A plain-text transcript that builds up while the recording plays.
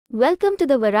Welcome to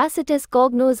the Veracitas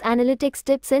Cognos Analytics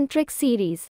Tips and Tricks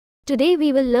series. Today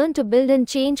we will learn to build and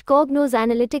change Cognos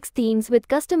Analytics themes with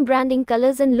custom branding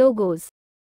colors and logos.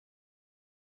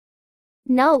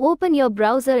 Now open your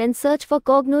browser and search for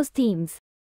Cognos themes.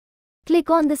 Click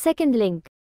on the second link.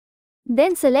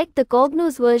 Then select the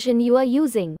Cognos version you are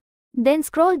using. Then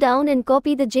scroll down and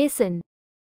copy the JSON.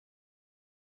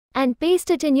 And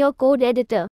paste it in your code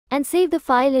editor, and save the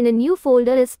file in a new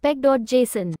folder as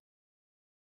spec.json.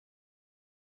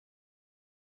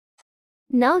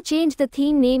 Now change the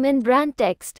theme name and brand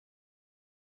text.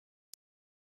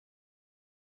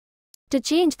 To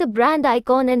change the brand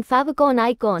icon and favicon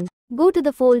icon, go to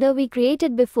the folder we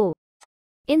created before.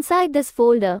 Inside this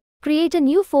folder, create a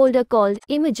new folder called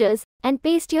Images and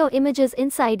paste your images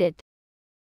inside it.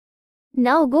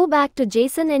 Now go back to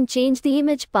JSON and change the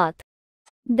image path.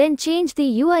 Then change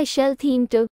the UI shell theme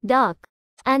to dark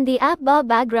and the app bar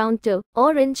background to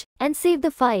orange and save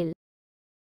the file.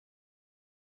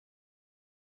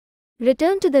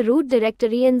 Return to the root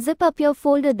directory and zip up your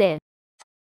folder there.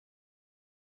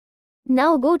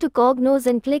 Now go to Cognos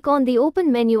and click on the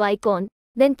Open menu icon,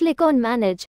 then click on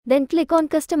Manage, then click on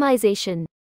Customization.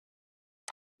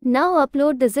 Now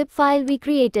upload the zip file we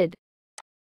created.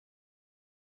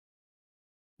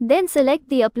 Then select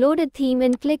the uploaded theme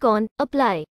and click on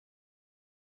Apply.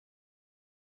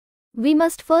 We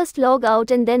must first log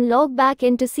out and then log back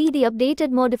in to see the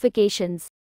updated modifications.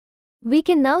 We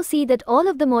can now see that all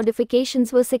of the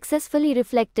modifications were successfully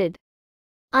reflected.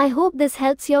 I hope this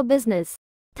helps your business.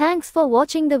 Thanks for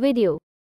watching the video.